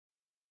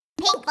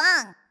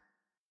Pinkfong.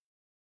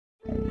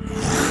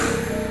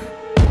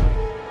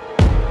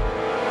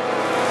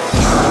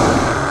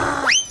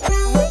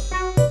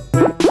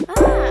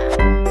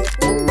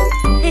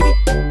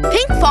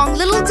 Pinkfong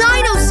Little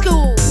Dino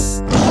School.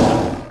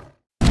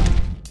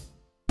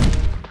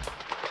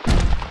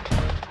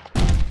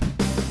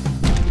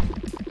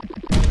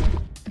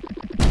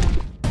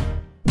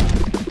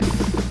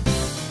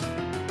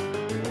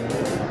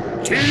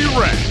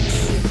 T-Rex.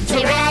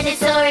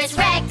 Tyrannosaurus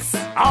Rex.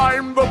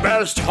 I'm the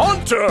best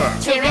hunter.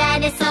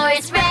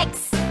 Tyrannosaurus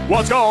Rex.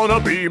 What's gonna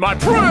be my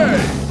prey?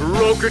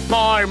 Look at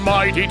my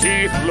mighty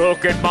teeth,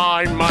 look at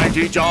my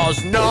mighty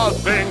jaws.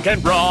 Nothing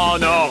can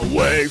run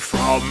away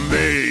from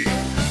me.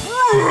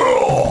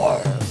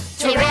 Roar!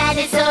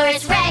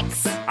 Tyrannosaurus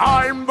Rex.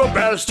 I'm the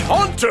best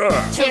hunter.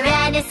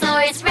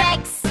 Tyrannosaurus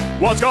Rex.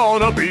 What's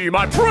gonna be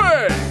my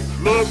prey?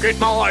 Look at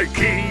my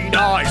keen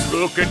eyes,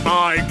 look at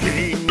my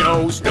keen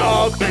nose.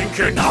 Nothing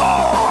can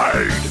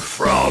hide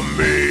from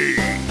me.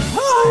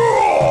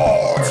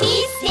 Roar!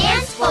 T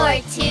stands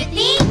for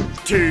toothy.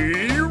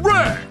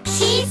 T-Rex.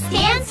 T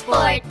stands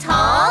for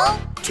tall.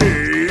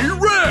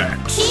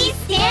 T-Rex. T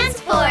stands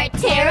for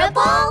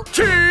terrible.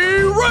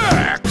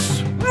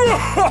 T-Rex.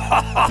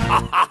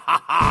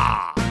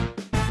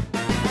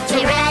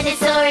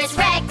 Tyrannosaurus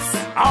Rex.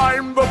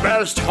 I'm the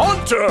best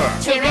hunter.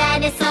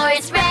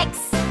 Tyrannosaurus Rex.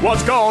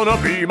 What's gonna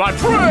be my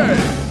prey?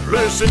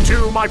 Listen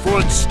to my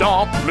foot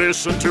stomp,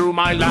 listen to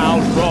my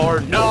loud roar.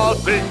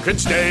 Nothing can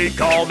stay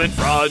calm in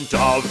front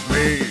of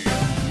me.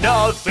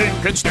 Nothing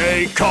can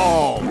stay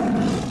calm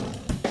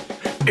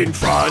in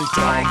front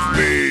of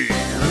me.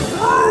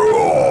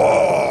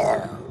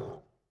 Roar!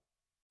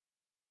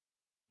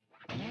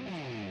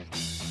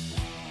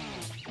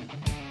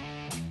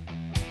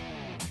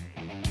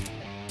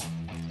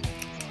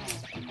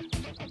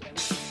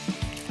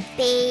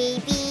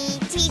 Baby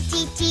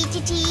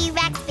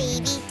T-Rex,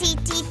 baby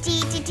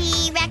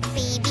T-Rex,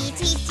 baby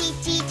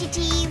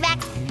T-Rex,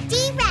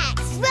 T-Rex,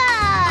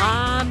 roar!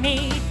 Mommy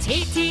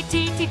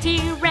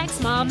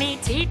T-Rex, Mommy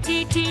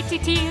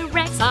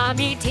T-Rex,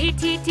 Mommy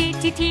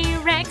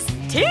T-Rex,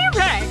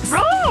 T-Rex,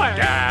 roar!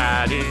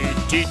 Daddy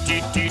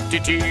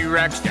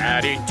T-Rex,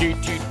 Daddy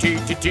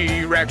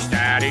T-Rex,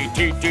 Daddy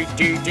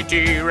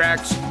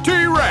T-Rex,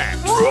 T-Rex,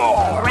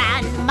 roar!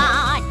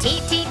 Grandma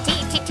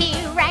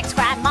T-Rex,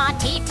 Grandma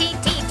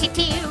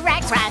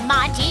T-Rex, Grandma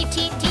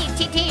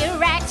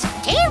T-Rex,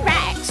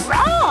 T-Rex,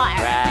 roar!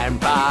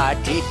 Grandpa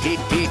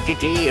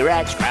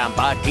T-Rex,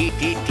 Grandpa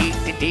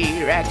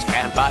T-Rex,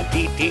 Grandpa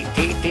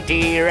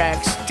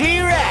T-Rex,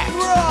 T-Rex,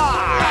 roar!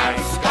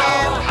 Let's go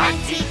hunt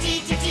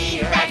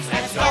T-Rex,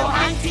 let's go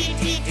hunt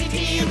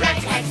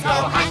T-Rex, let's go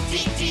hunt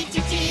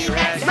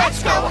T-Rex,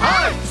 let's go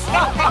hunt!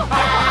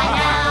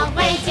 Run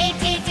away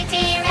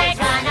T-Rex,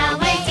 run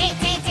away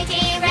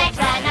T-Rex,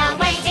 run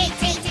away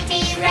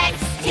T-Rex,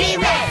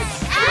 T-Rex!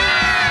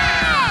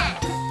 Ah!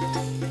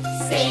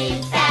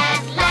 Save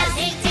that last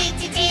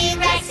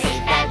T-Rex,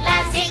 save that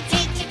last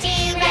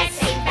T-Rex,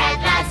 save that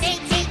last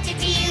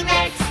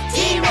T-Rex,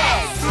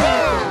 T-Rex!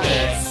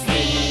 It's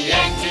the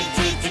end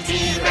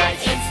T-Rex,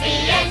 it's the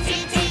end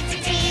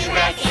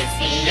T-Rex, it's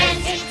the end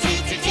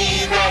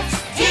T-Rex,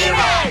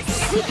 T-Rex!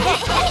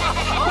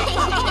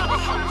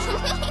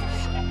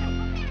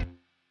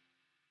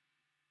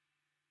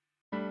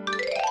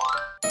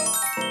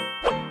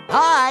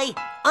 Hi,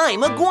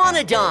 I'm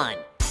Iguanodon.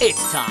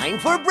 It's time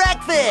for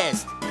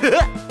breakfast.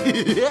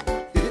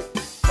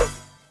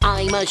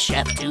 I'm a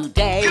chef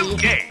today.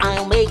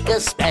 I'll make a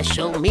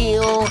special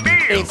meal.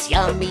 It's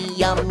yummy,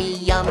 yummy,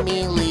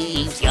 yummy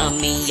leaves.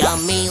 Yummy,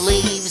 yummy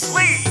leaves.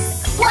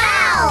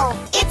 Wow!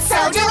 It's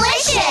so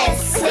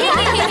delicious!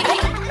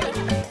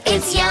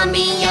 It's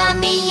yummy,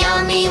 yummy,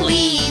 yummy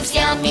leaves,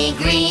 yummy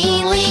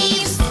green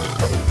leaves.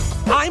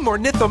 I'm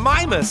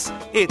Ornithomimus.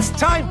 It's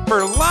time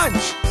for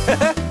lunch.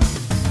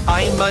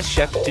 I'm a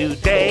chef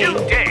today.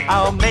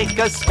 I'll make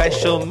a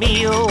special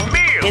meal.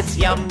 It's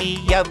yummy,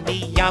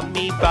 yummy,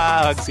 yummy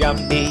bugs.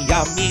 Yummy,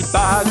 yummy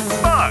bugs.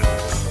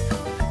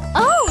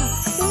 Oh,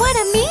 what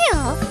a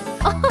meal!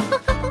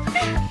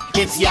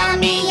 It's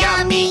yummy,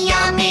 yummy,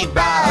 yummy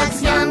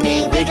bugs,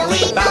 yummy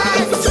wiggly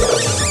bugs.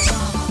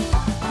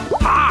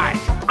 Hi,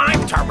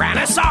 I'm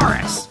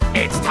Tyrannosaurus.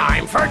 It's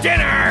time for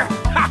dinner.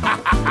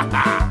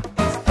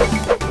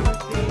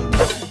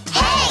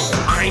 Hey!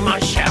 I'm a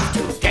chef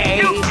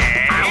today.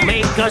 I'll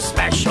make a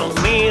special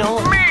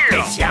meal.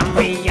 It's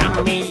yummy,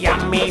 yummy,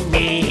 yummy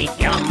meat.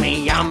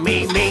 Yummy,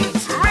 yummy meat.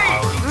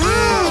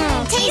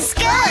 Mmm, tastes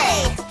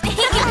good!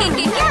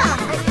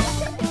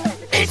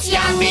 It's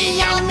yummy,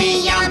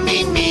 yummy,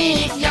 yummy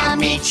meat,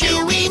 yummy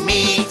chewy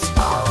meat.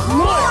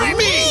 More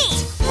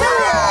meat!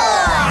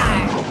 Roar!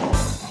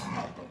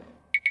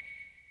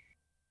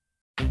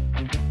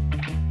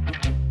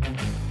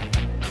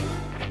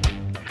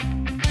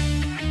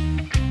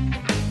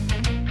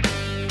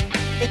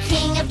 The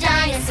king of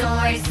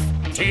dinosaurs,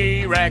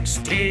 T-Rex,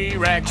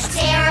 T-Rex.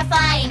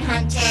 terrifying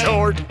hunter.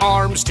 Short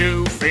arms,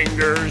 2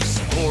 fingers,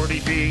 40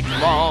 feet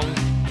long,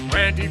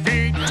 20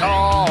 feet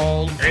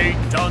tall, 8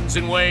 tons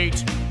in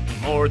weight,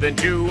 more than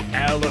 2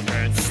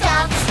 elephants.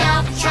 Stop,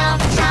 stop, chop,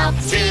 chop.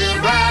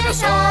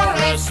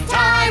 Tyrannosaurus,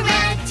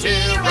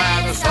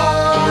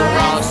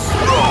 Tyrannosaurus.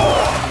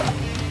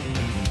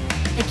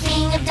 The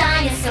king of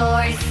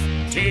dinosaurs.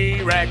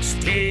 T-Rex,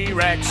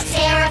 T-Rex. A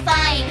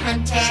terrifying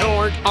hunter.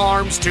 Short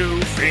arms,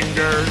 2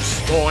 fingers,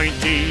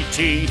 pointy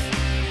teeth,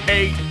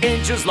 8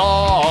 inches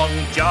long.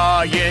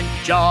 Giant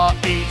jaw,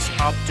 eats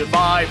up to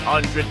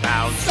 500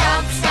 pounds.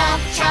 Stop, stop,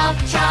 chop,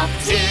 chop.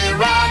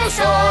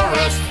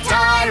 Tyrannosaurus,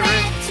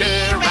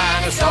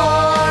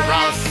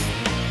 Tyrannosaurus.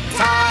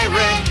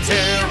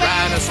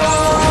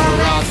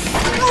 Tyrannosaurus.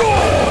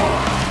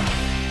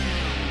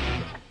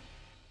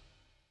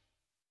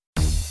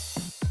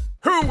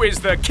 Who is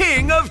the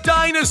king of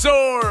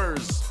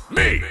dinosaurs?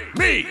 Me,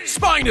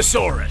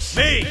 Spinosaurus.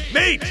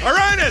 Me,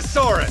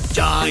 Tyrannosaurus.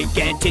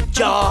 Gigantic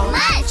jaw,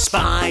 Munch.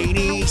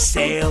 spiny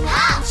sail.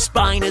 Ah.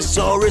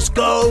 Spinosaurus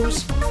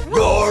goes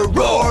roar,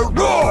 roar,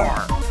 roar.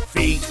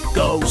 Feet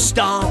go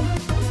stomp,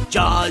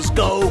 jaws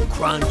go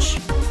crunch.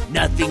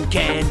 Nothing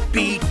can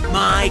beat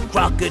my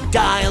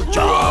crocodile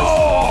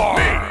jaws.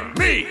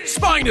 Me,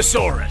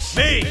 Spinosaurus.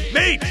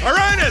 Me,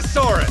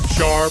 Tyrannosaurus.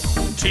 Sharp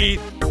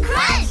teeth,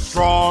 Crunch.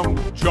 strong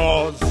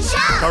jaws.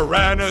 Jump.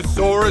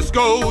 Tyrannosaurus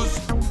goes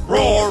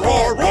roar,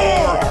 roar,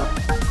 roar.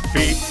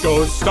 Feet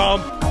go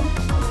stomp,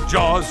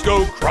 jaws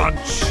go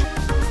crunch.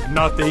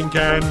 Nothing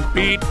can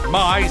beat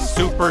my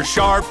super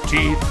sharp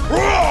teeth.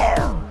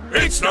 Roar!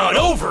 It's not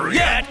over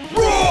yet.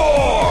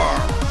 Roar!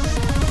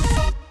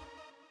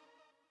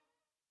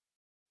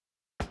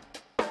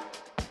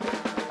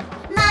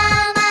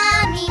 Mama,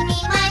 Mimi,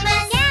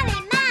 Mimus. Gary,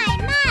 my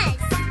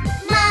mus.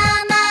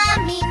 Mama,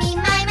 Mimi,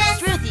 Mimus.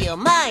 Truthio,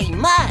 my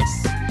mus.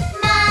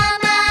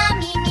 Mama,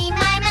 Mimi,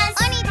 Mimus.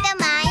 Ornitho,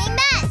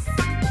 Mimus.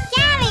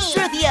 Gary.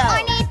 Truthio.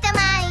 Ornitho,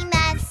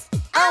 Mimus.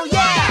 Oh,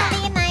 yeah.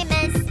 Gary,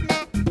 Mimus.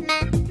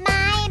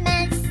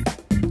 Mimus.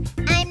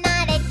 I'm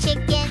not a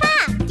chicken. Ha!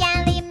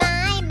 Gary,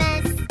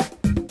 Mimus.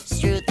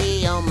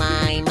 Struthio,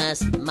 my mus.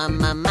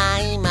 Mama,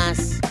 my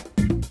mus.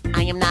 I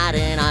am not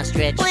an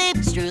ostrich. Bleep.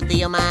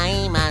 Struthio,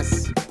 my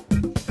mus.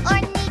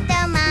 Ornitho,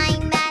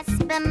 Mimus.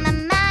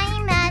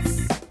 Mimus.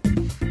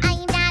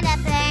 I'm not a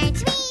bird.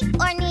 Sweet.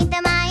 Ornitho,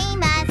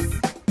 Mimus.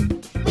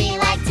 We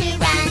like to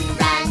run,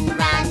 run,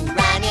 run,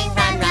 running,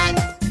 run, run.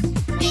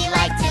 We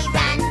like to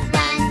run,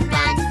 run,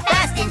 run,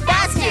 fast and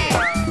faster.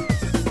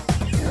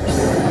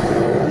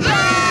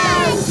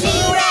 Ah,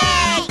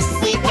 T-Rex!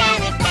 We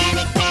panic,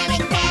 panic,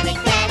 panic, panic,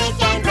 panic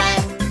and run.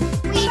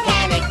 We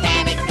panic,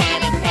 panic,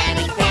 panic,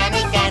 panic,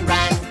 panic and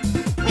run.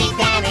 We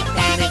panic,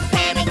 panic,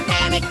 panic,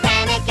 panic,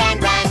 panic and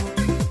run.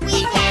 We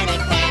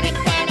panic, panic,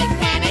 panic,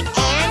 panic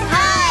and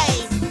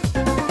hide.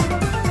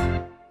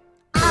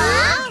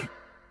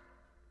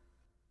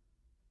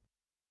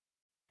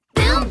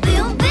 Boom,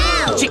 boom,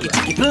 boom. Chicky,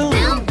 chicky, boom.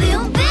 Boom,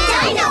 boom, boom.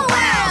 Dino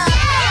World!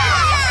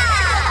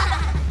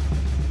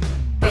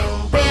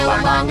 Boom,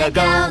 boom. Long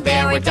ago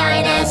there were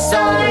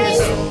dinosaurs.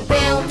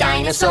 Boom,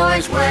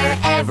 dinosaurs were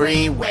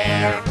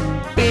everywhere.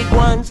 Big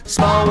ones,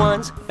 small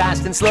ones,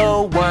 fast and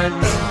slow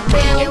ones.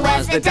 It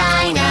was the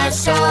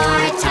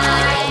dinosaur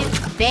time.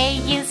 They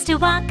used to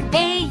walk,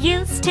 they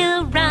used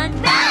to run.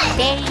 Run!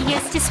 They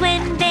used to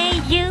swim, they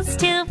used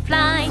to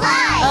fly.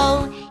 Fly!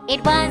 Oh,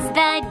 it was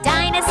the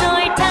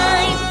dinosaur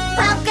time.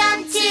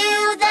 Welcome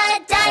to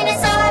the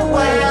dinosaur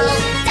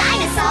world.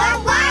 Dinosaur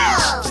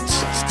world.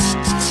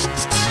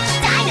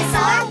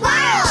 Dinosaur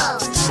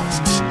world.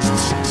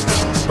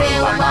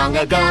 Boom, long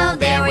ago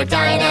there were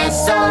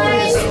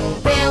dinosaurs.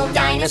 Boom,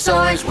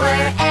 dinosaurs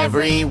were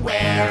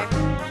everywhere.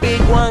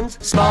 Big ones,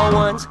 small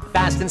ones,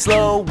 fast and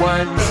slow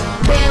ones.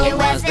 It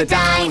was the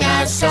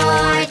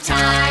dinosaur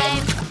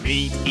time.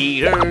 Meat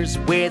eaters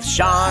with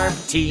sharp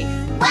teeth.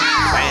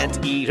 Wow!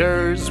 Plant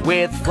eaters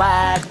with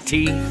flat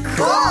teeth.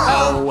 Cool!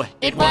 Oh,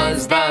 it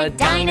was the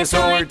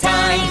dinosaur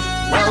time.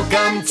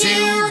 Welcome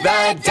to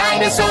the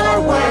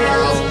dinosaur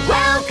world.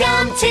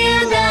 Welcome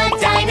to the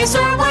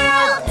dinosaur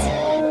world.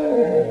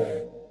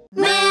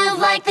 Move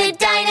like the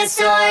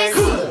dinosaurs.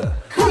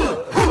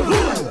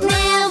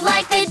 Move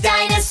like the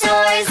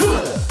dinosaurs.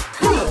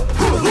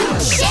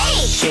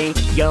 Shake. Shake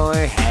your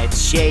head,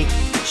 shake,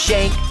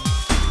 shake.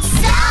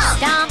 Stomp.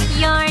 Stomp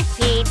your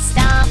feet,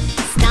 stomp,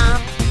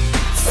 stomp.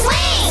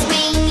 Swing.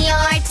 Swing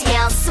your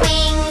tail.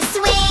 Swing,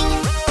 swing.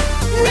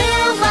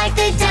 Move like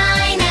the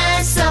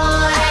dinosaurs.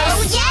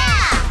 Oh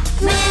yeah.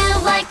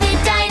 Move like the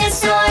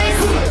dinosaurs.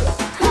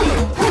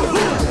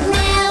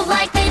 Move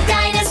like the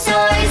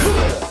dinosaurs.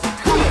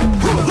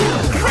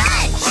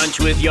 Crunch. Crunch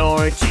with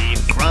your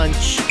teeth,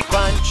 crunch,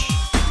 crunch.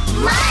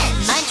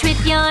 Munch. Munch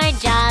with your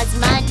jaws,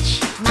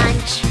 munch,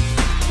 munch.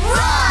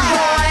 Roar.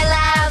 Roar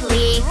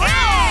loudly.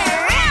 Roar,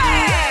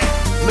 roar.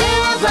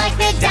 Move like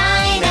the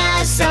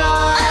dinosaurs. Oh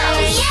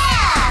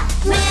yeah.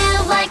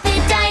 Move like the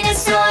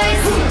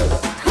dinosaurs.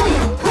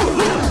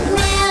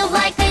 Move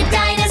like the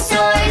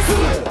dinosaurs.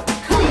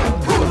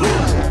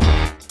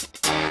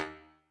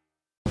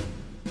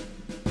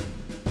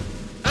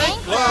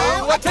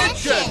 Anklo,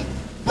 attention.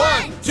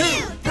 1, 2,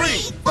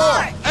 3, 4.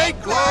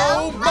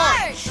 Anklo,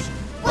 march.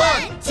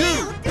 1, 2,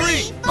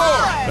 3, 4.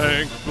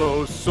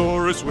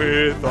 Ankylosaurus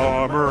with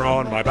armor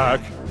on my back.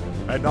 whack.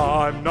 And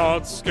I'm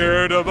not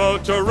scared of a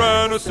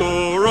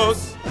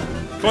Tyrannosaurus.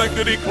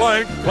 Clankety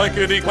clank,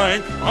 clankety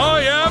clank,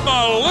 I am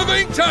a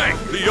living tank,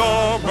 the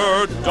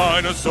armored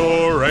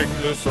dinosaur,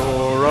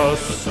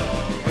 Ankylosaurus.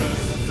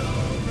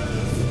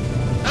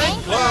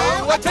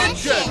 Anklo,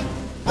 attention!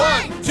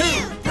 1, 2,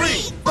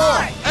 3, 4.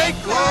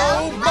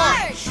 Anklo,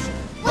 march!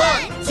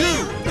 1, 2,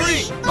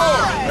 3, 4.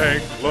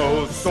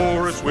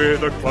 Ankylosaurus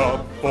with a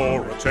club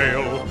for a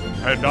tail.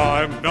 And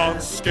I'm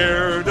not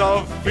scared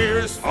of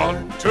fierce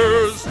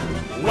hunters.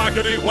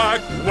 Whackety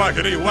whack,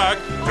 wackety whack,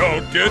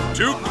 don't get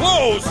too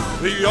close.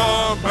 The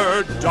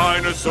armored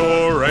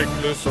dinosaur,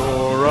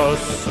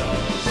 Ankylosaurus.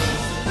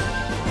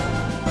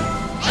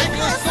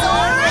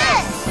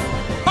 Ankylosaurus!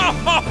 Ha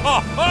ha ha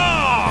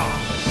ha!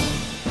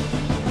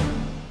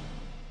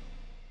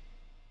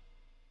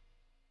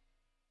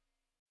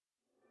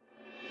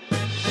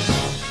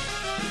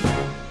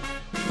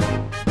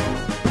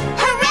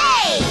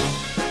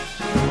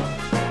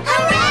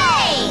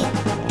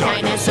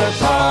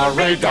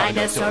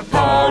 Dinosaur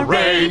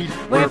Parade,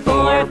 we're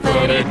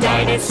four-footed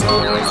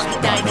dinosaurs.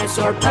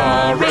 Dinosaur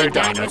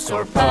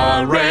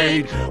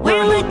Parade,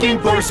 we're looking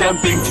for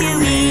something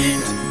to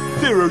eat.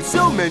 There are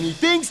so many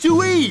things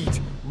to eat.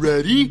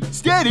 Ready,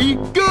 steady,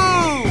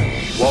 go!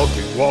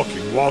 Walking,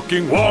 walking,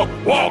 walking, walk,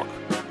 walk.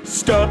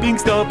 Stomping,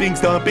 stomping,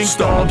 stomping,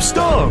 stomp,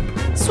 stomp.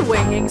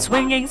 Swinging,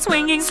 swinging,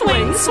 swinging,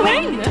 swing,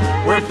 swing.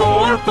 We're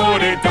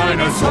four-footed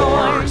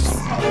dinosaurs.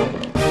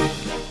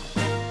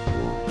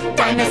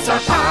 Dinosaur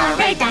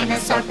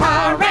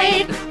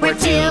Parade, we're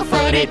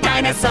two-footed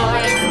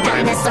dinosaurs.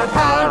 Dinosaur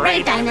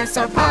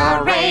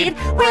Parade,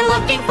 we're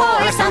looking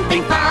for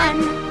something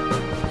fun.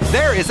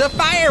 There is a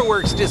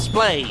fireworks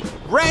display.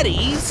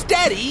 Ready,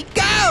 steady,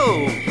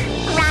 go!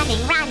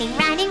 Running, running,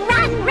 running,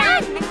 run,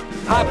 run!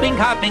 Hopping,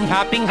 hopping,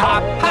 hopping,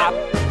 hop, hop.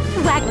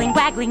 Waggling,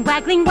 waggling,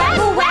 waggling,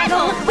 waggle,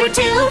 waggle. We're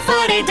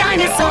two-footed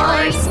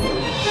dinosaurs.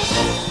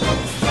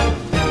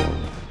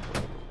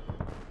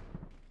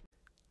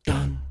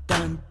 Dun,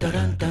 dun,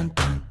 dun,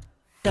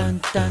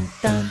 dun, dun,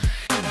 dun.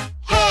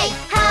 Hey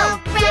ho,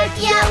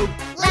 Brachio,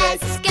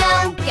 let's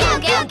go, go,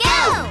 go,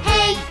 go!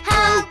 Hey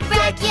ho,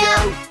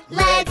 Brachio,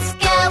 let's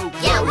go,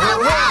 yo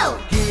ho ho!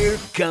 Here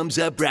comes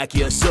a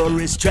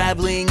Brachiosaurus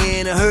traveling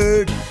in a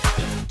herd.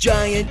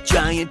 Giant,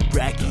 giant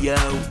Brachio.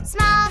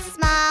 Small,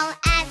 small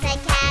as a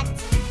cat.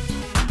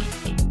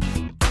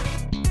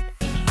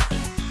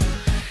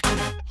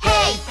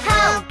 Hey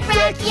ho,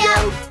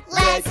 Brachio,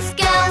 let's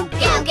go,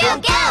 go, go,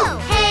 go!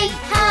 Hey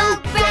ho,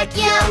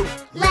 Brachio,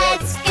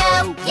 let's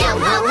go, yo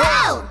ho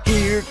ho!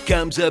 Here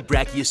comes a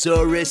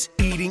Brachiosaurus,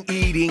 eating,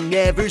 eating,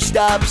 never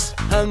stops.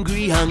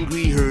 Hungry,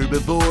 hungry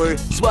herbivore,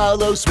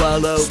 swallow,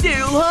 swallow,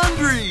 still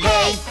hungry.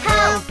 Hey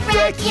ho,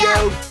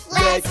 Brachio,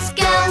 let's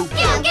go,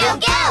 go, go,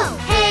 go!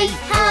 Hey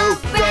ho,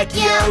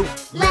 Brachio,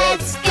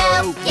 let's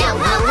go, yo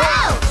ho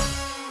ho!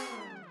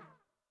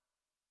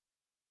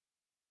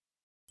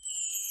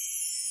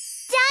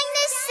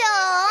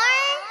 Dinosaur!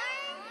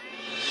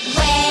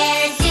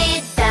 Where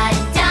did the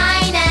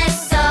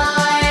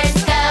dinosaurs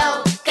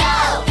go? Go!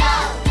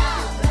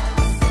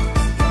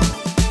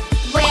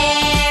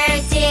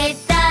 Where did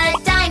the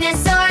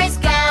dinosaurs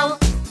go?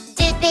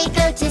 Did they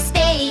go to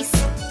space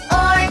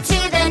or to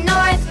the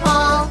North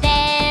Pole?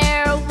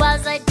 There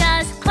was a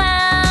dust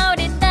cloud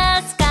in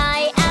the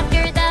sky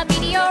after the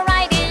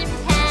meteorite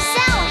impact.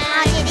 So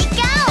how did it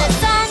go? The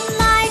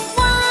sunlight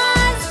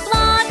was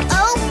blocked,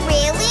 Oh,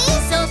 really?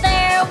 so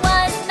there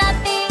was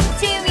nothing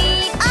to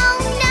eat. Oh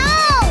no!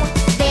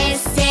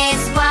 This is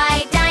why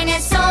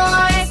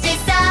dinosaurs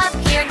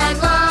disappeared a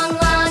long,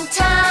 long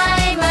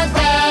time ago.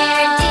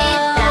 Where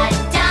did the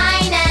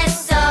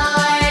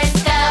dinosaurs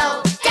go?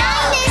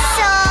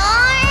 Dinosaur!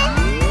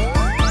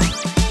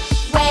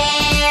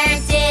 Where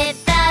did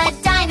the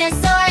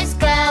dinosaurs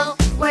go?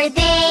 Were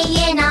they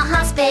in a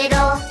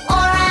hospital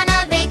or on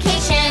a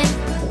vacation?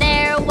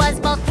 There was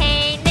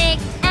volcanic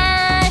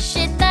ash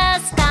in the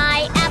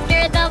sky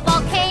after the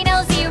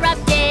volcanoes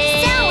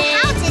erupted. So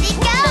how did it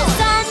go? The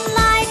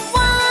sunlight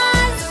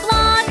was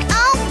blocked,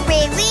 Oh,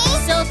 really?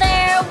 so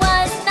there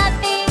was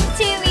nothing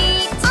to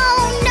eat.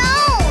 Oh no!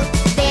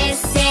 This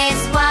is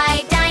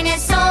why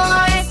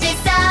dinosaurs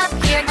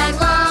disappeared a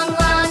long,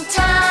 long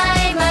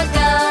time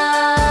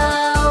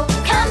ago.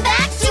 Come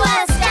back to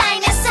us,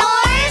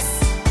 dinosaurs!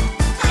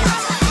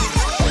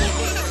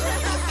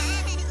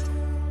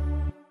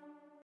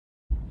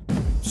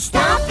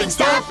 Stomping,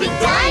 stomping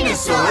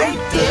dinosaur,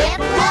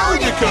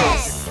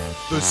 Diplodocus!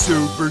 The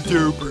super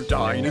duper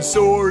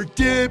dinosaur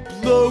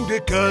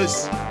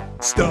Diplodocus.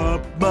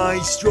 Stomp my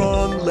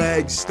strong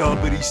legs,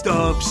 stompity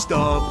stomp,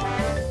 stomp.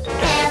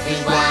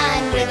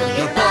 Everyone, wiggle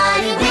your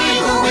body,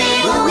 wiggle,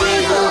 wiggle,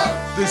 wiggle!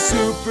 The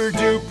super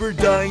duper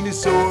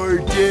dinosaur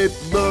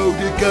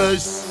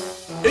Diplodocus.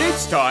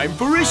 It's time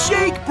for a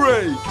shake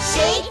break.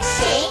 Shake,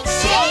 shake,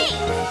 shake!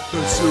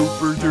 The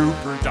super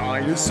duper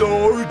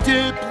dinosaur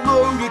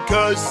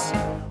Diplodocus.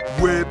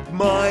 Whip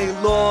my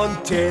long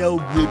tail,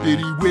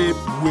 whippity whip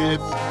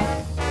whip.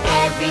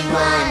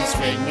 Everyone,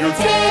 swing your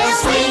tail,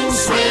 swing,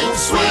 swing,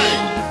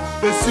 swing!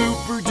 The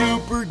super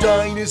duper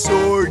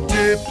dinosaur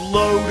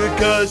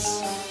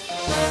Diplodocus.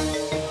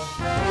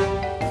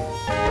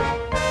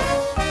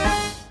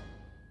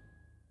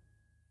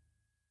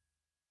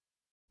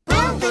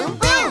 Boom, boom,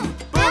 boom.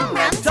 Boom,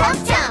 rum, tum,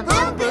 tum.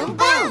 Boom, boom,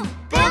 boom.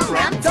 Boom,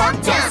 rum,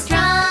 tum, tum.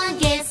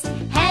 Strongest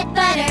head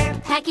butter,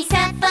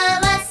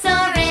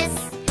 Pachycephalosaurus,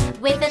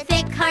 with a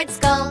thick hard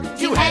skull,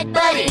 do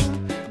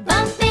headbutting.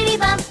 Bumpity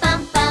bump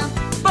bump bump.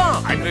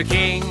 Bump! I'm the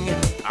king,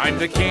 I'm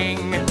the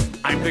king,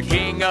 I'm the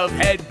king of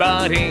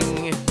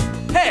headbutting.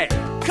 Hey,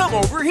 come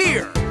over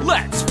here,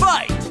 let's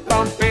fight!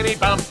 Bumpity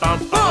bump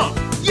bump bump!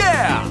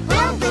 Yeah!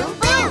 Boom, boom,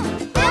 boom.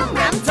 Boom,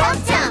 rum, tum,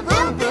 tum.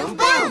 Boom, boom,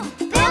 boom.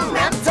 Boom,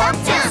 rum, tum,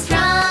 tum.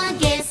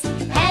 Strongest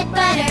head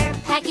butter,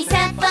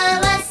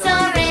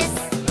 Pachycephalosaurus,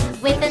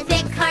 with a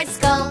thick hard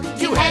skull,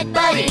 do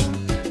headbutting.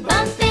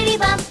 Bumpity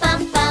bump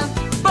bump bump.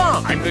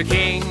 Bump! I'm the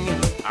king,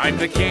 I'm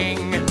the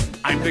king,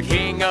 I'm the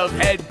king of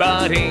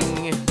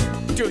headbutting.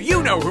 Do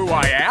you know who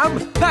I am?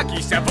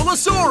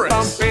 Pachycephalosaurus!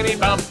 Bumpity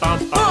bump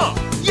bump bump!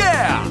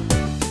 Yeah!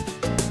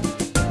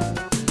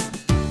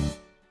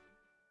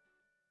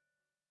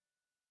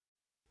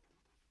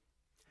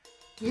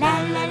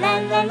 La la la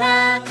la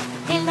la,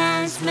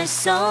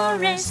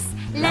 Elasmosaurus.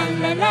 La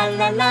la la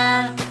la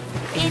la,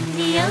 in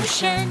the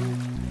ocean.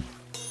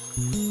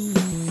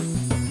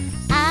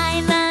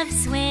 I love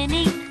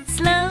swimming,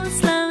 slow,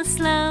 slow,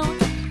 slow.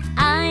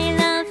 I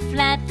love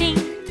flapping,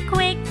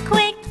 quick,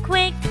 quick,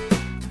 quick.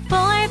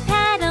 4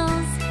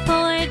 paddles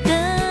for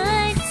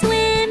good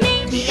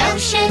swimming. The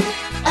ocean,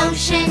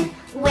 ocean,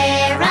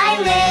 where I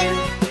live.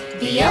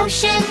 The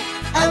ocean,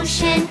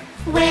 ocean,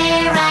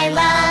 where I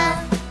love.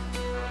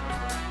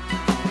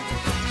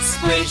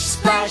 Splish,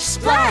 splash,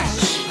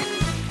 splash,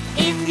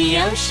 in the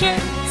ocean.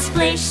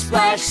 Splish,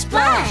 splash,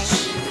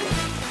 splash,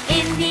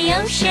 in the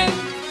ocean.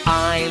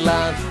 I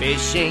love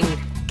fishing,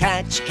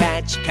 catch,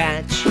 catch,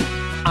 catch.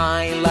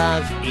 I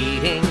love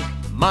eating,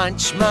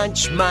 munch,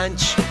 munch,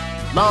 munch.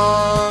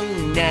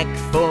 Long neck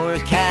for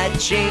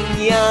catching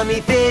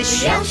yummy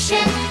fish. The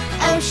ocean,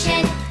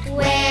 ocean,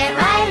 where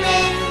I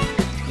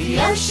live.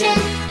 The ocean,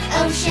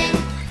 ocean,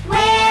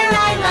 where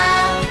I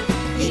love.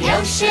 The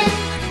ocean,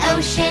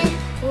 ocean,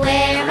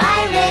 where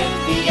I live.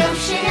 The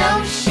ocean,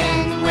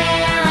 ocean,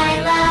 where I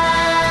love.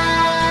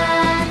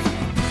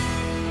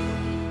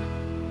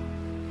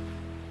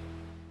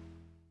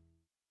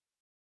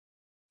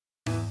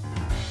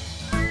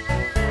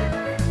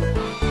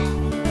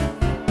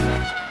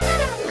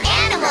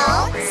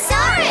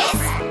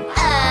 Animal-saurus!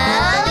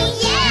 Oh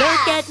yeah!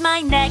 Look at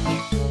my neck,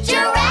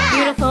 Giraffe!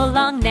 beautiful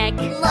long neck.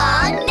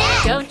 Long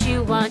neck! Don't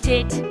you want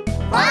it?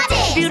 Want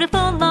it!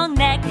 Beautiful long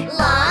neck.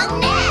 Long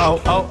neck! Oh,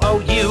 oh, oh,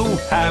 you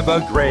have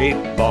a great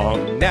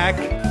long neck.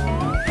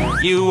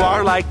 You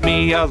are like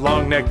me, a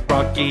long-necked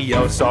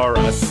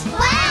Brachiosaurus.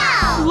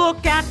 Wow!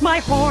 Look at my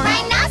horn,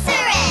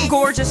 Rhinoceros!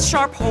 gorgeous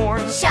sharp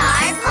horn.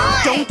 Sharp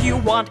horn! Don't you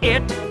want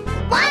it?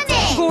 Want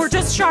it!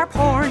 Gorgeous sharp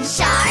horn.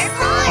 Sharp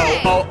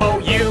horn! Oh, oh,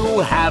 you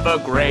have a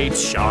great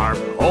sharp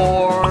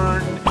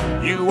horn.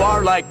 You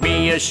are like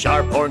me, a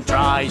sharp-horned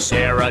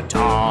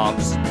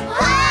Triceratops.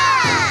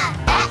 Wow!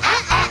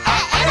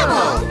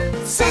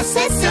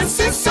 Animal-saurus!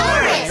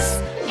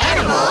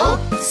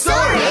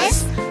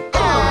 Animal-saurus!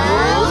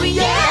 Oh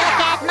yeah!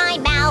 Look at my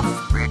mouth,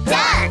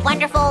 Duck!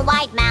 wonderful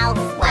wide mouth.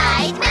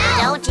 Wide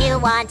mouth! Don't you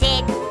want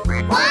it?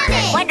 Want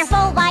it!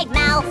 Wonderful wide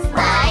mouth.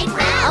 Wide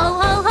mouth!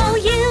 Oh, oh, oh,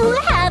 you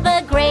have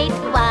a great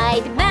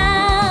wide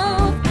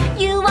mouth.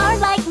 You are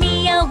like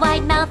me, a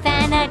wide mouth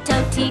and a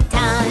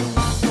totiton.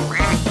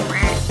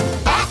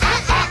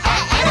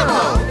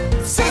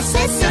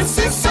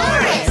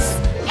 Animal-saurus!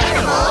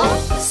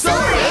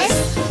 Animal-saurus!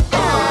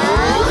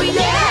 Oh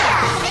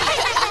yeah!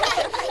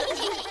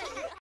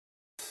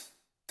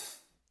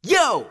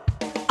 Yo!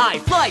 I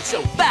fly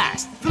so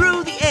fast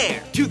through the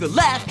air. To the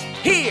left,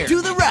 here.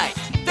 To the right,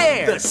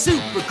 there. The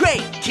super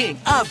great king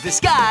of the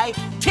sky,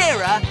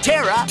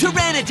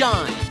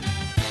 Pteranodon.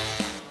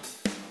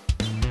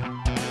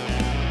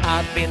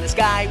 Up in the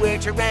sky we're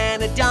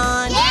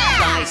Pteranodon. Yeah!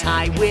 Flies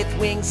high with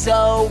wings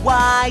so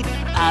wide.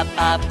 Up,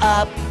 up,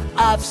 up,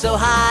 up so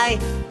high.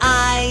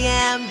 I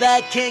am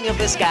the king of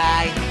the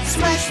sky.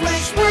 Swoosh,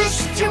 swoosh,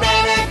 swoosh,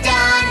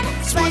 Pteranodon!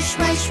 Swoosh,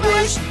 swoosh,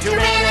 swoosh,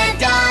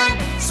 Pteranodon!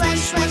 Swoosh,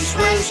 swoosh,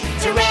 swoosh,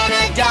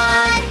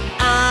 Pteranodon!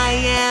 I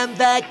am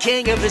the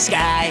king of the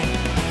sky.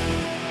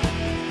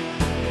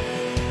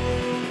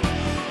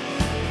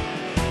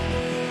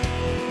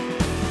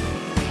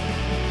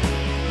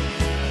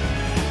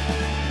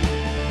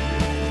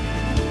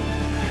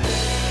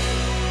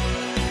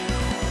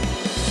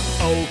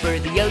 Over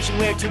the ocean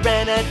we're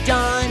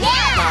Pteranodon.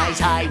 Yeah! Flies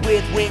high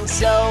with wings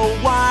so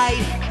wide.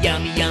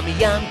 Yummy, yummy,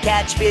 yum,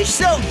 catch fish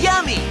so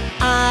yummy.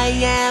 I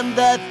am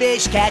the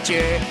fish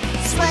catcher.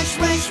 Swoosh,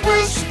 swoosh,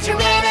 swoosh,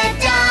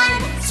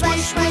 Pteranodon!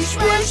 Swoosh, swoosh,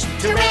 swoosh,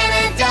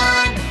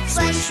 Pteranodon!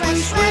 Swoosh,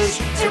 swoosh, swoosh,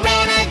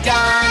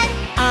 Pteranodon!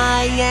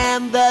 I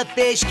am the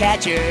fish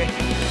catcher.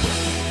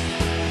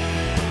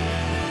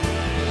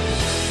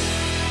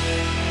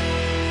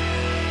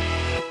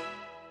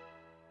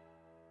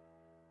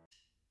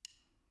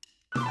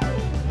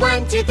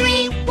 One, two,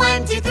 three, 1,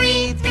 1, 2,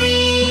 3,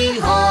 3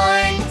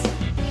 horns.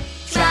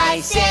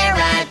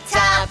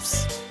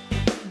 Triceratops.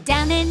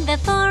 Down in the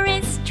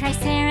forest,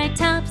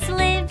 Triceratops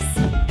lives.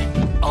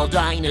 All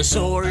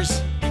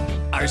dinosaurs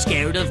are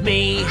scared of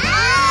me.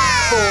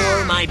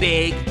 For my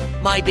big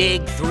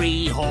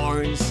 3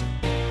 horns.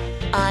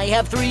 I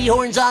have 3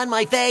 horns on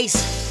my face,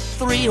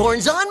 3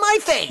 horns on my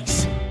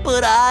face,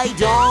 but I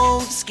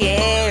don't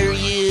scare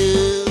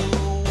you.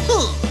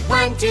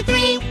 1, 2,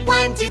 3,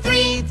 1, 2,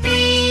 3,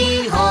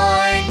 3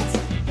 horns.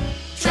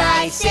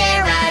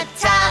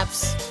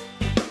 Triceratops.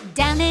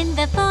 Down in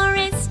the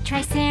forest,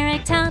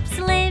 Triceratops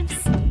lives.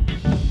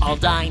 All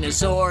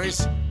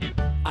dinosaurs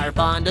are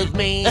fond of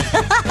me.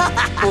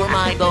 For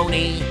my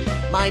bony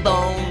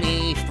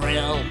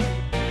frill.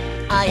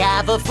 I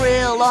have a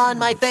frill on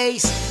my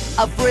face,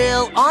 a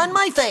frill on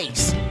my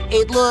face.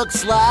 It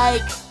looks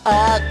like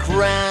a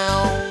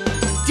crown,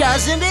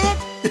 doesn't it?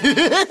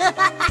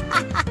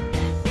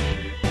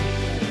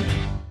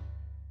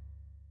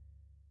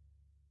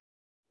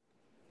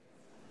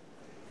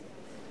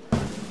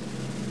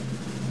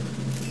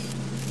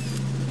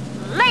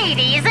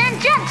 Ladies and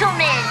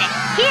gentlemen,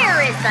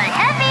 here is the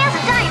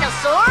heaviest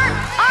dinosaur,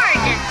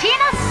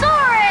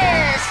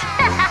 Argentinosaurus!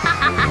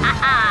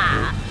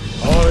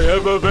 I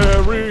have a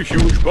very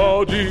huge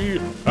body,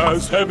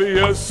 as heavy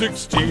as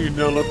 16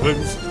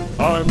 elephants.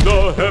 I'm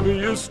the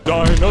heaviest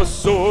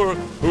dinosaur.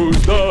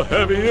 Who's the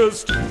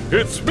heaviest?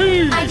 It's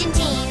me!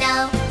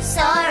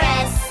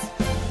 Argentinosaurus.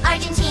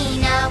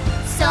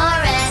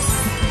 Argentinosaurus.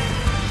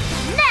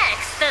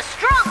 Next, the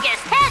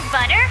strongest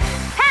headbutter,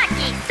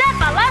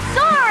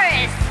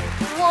 Pachycephalosaurus!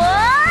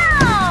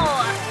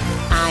 Whoa!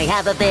 I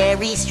have a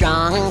very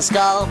strong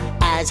skull,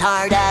 as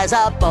hard as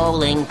a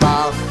bowling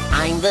ball.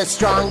 I'm the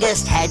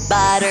strongest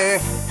headbutter.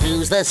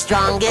 Who's the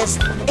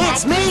strongest?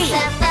 It's me!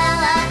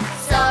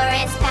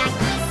 Pachycephalosaurus.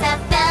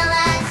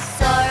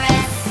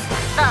 Pachycephalosaurus.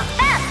 The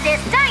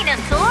fastest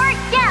dinosaur,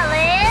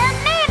 Gallimimus!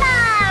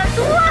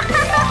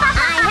 I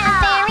have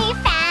very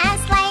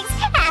fast legs,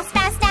 as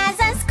fast as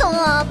a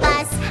school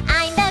bus.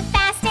 I'm the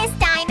fastest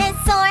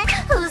dinosaur.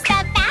 Who's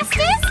the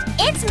fastest?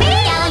 It's me!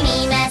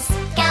 Gallimimus.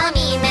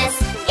 Gallimimus.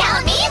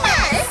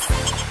 Gallimimus.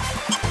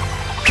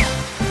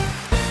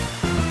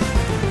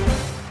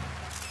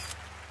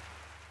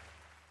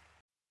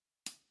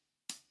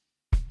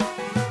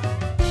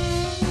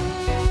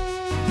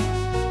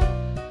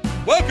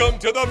 Welcome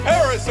to the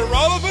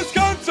Parasaurolophus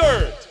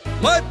concert!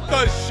 Let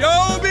the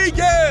show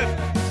begin!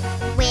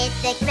 With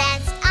the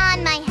crest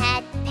on my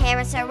head,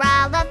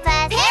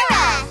 Parasaurolophus.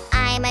 Para!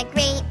 I'm a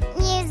great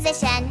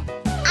musician.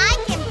 I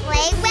can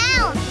play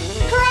well.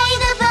 Play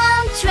the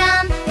bone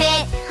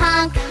trumpet,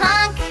 honk,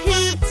 honk,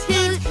 hoot,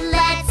 hoot.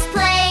 Let's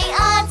play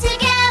all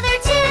together,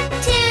 toot,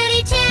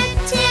 tooty, toot,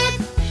 toot.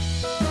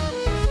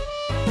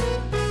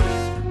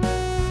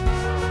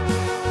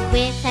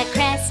 With a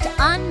crest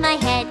on my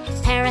head,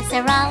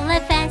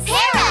 Parasaurolophus.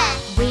 Para!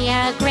 We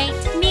are a great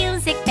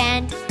music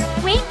band.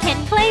 We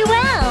can play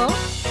well.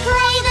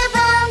 Play the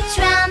bone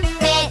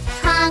trumpet,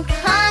 honk,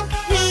 honk,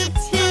 hoot,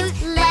 hoot.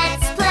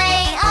 Let's play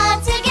all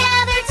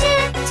together,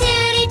 toot,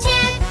 tooty,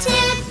 toot,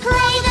 toot.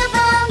 Play the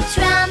bone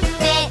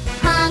trumpet,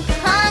 honk,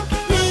 honk,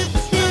 hoot,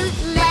 hoot.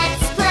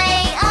 Let's play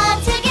all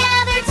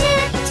together,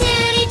 toot,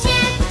 tooty,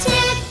 toot,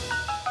 toot.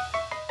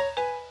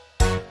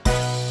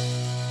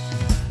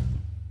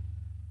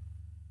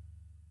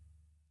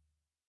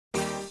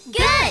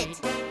 Good,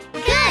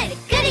 good,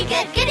 goody,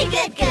 good, goody,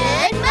 good,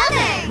 good,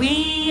 mother.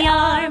 We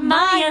are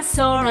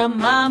Maiasaura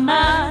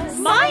mamas.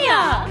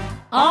 Maya!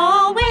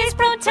 Always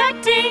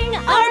protecting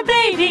our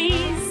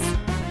babies.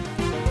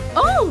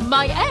 Oh,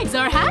 my eggs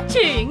are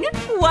hatching!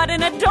 What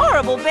an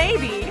adorable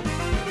baby.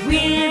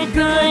 We're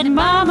good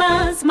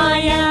mamas,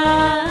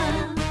 Maya.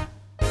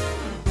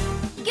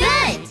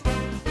 Good,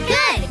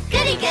 good,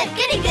 goody, good,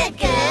 goody, good,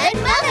 good,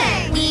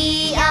 mother.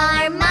 We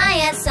are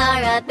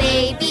Maiasaura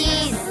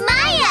babies.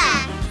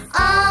 Maya,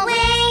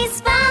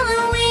 always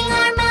following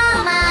our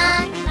mama.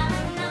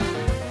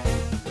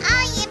 I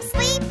am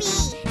sleepy.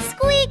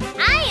 Squeak, I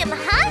am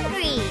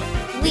hungry.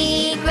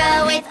 We grow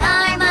with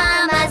our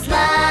mama's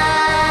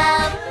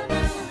love.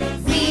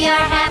 We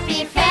are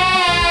happy families.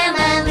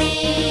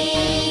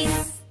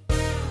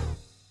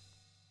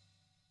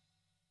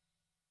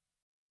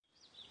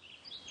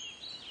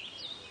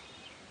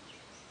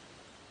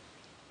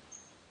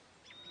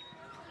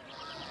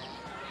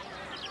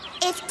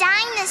 If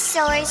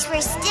dinosaurs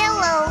were still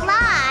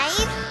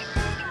alive...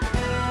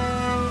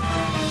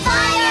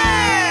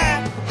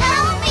 Fire!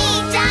 Help me,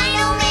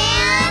 Dino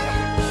Man!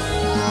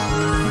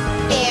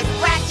 If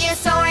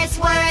Brachiosaurus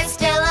were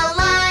still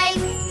alive...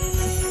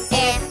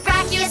 If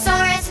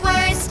Brachiosaurus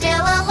were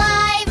still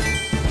alive...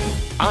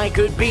 I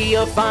could be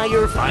a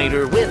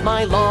firefighter with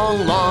my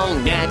long,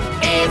 long neck.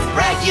 If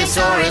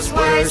Brachiosaurus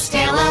were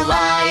still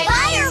alive.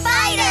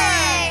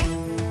 Firefighter!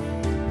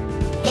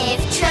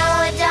 If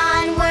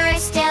Troodon were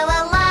still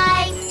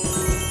alive...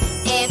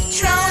 If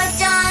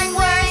Troodon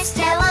were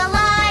still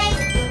alive...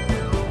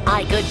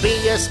 I could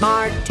be a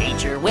smart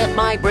teacher with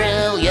my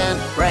brilliant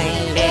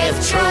brain. If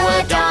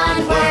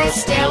Troodon were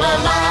still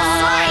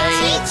alive. Smart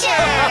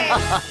teacher!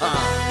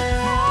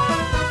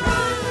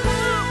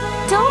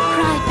 Don't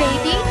cry,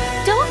 baby.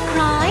 Don't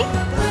cry.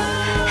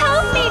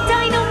 Help me,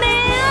 Dino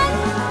Man.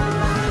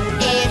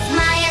 If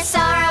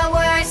Maiasaura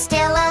were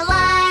still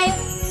alive,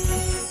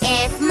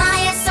 if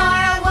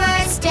Maiasaura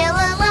were still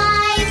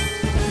alive,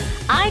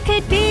 I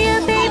could be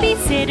a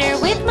babysitter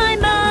with my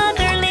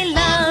motherly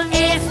love.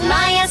 if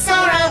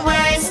Maiasaura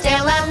were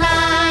still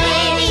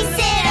alive, babysitter!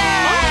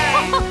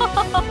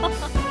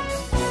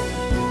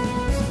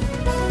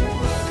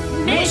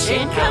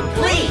 Mission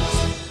complete!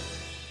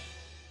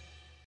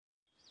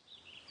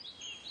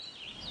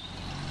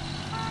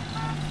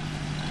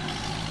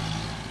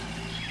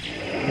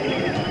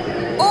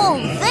 Oh,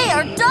 they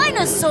are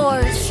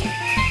dinosaurs!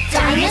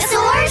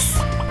 Dinosaurs?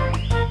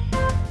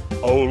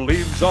 Oh,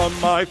 leaves on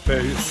my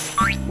face,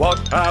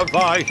 what have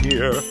I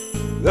here?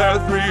 There are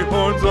 3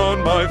 horns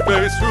on my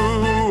face,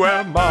 who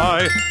am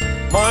I?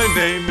 My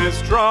name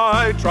is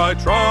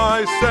Triceratops.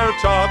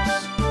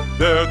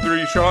 There are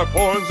 3 sharp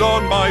horns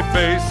on my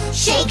face.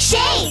 Shake,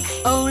 shake!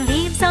 Oh,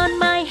 leaves on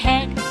my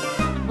head.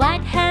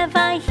 What have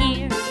I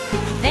here?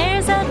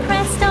 There's a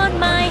crest on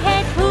my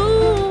head.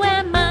 Who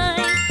am I?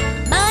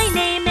 My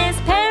name is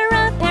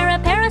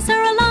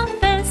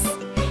Parasaurolophus.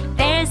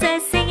 There's a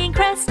singing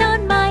crest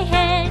on my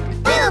head.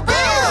 Boo,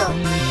 boo!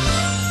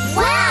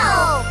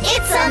 Wow,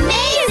 it's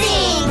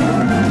amazing!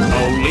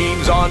 Oh,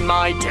 leaves on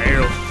my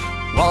tail,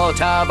 what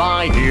have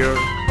I here?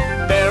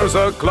 There's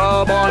a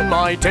club on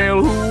my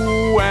tail,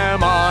 who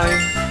am I?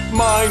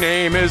 My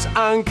name is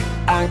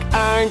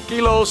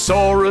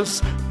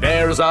Ankylosaurus.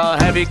 There's a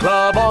heavy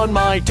club on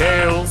my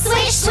tail.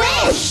 Swish,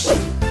 swish!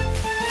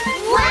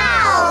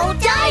 Wow,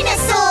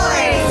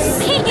 dinosaurs!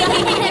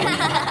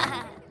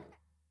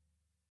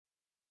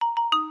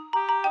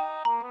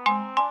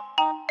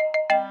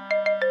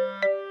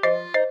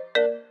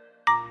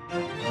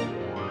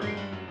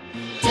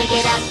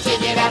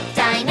 Dig it up,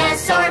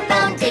 dinosaur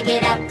bone. Dig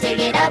it up,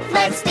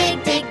 let's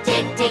dig, dig,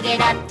 dig. Dig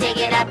it up,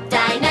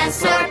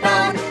 dinosaur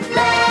bone.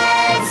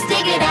 Let's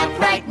dig it up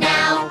right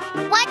now.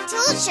 What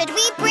tools should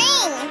we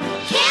bring?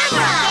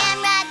 Camera!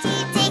 Camera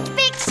to take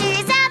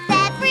pictures of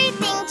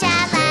everything,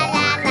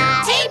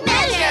 cha-la-la-la. Tape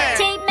measure!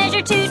 Tape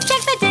measure to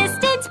check the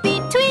distance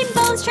between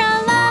bones.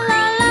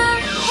 Tra-la-la-la.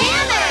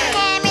 Hammer!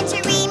 Hammer to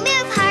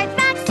remove hard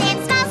rocks and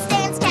small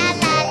stones,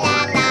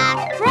 cha-la-la-la.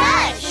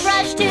 Brush!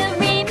 Brush to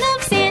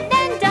remove sand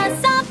and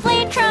dust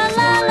softly.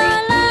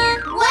 Tra-la-la-la.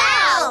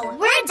 Wow!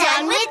 We're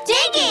done with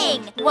digging!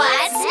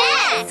 What's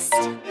next?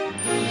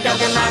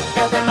 Build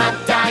 'em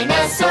up,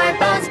 dinosaur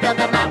bones. Build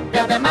 'em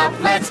up,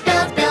 let's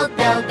build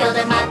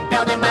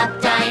 'em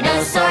up,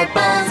 dinosaur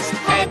bones.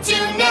 Head to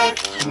neck,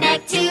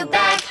 neck to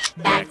back,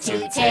 back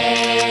to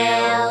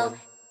tail.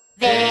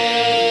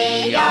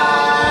 They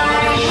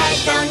are head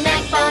bone,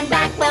 neck bone,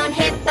 backbone,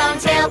 hip bone,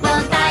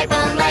 tailbone, thigh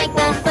bone, leg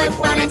bone, foot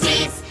bone, and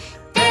teeth.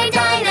 They're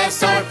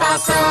dinosaur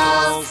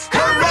fossils.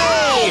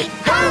 Hooray!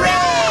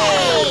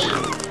 Hooray!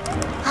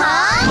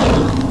 Huh?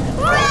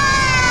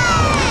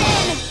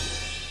 Run!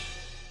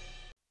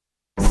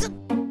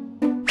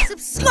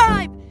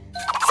 Subscribe!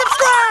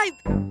 Subscribe!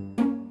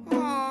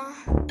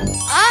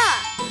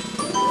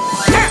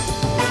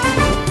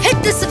 Hit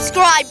the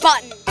subscribe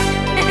button!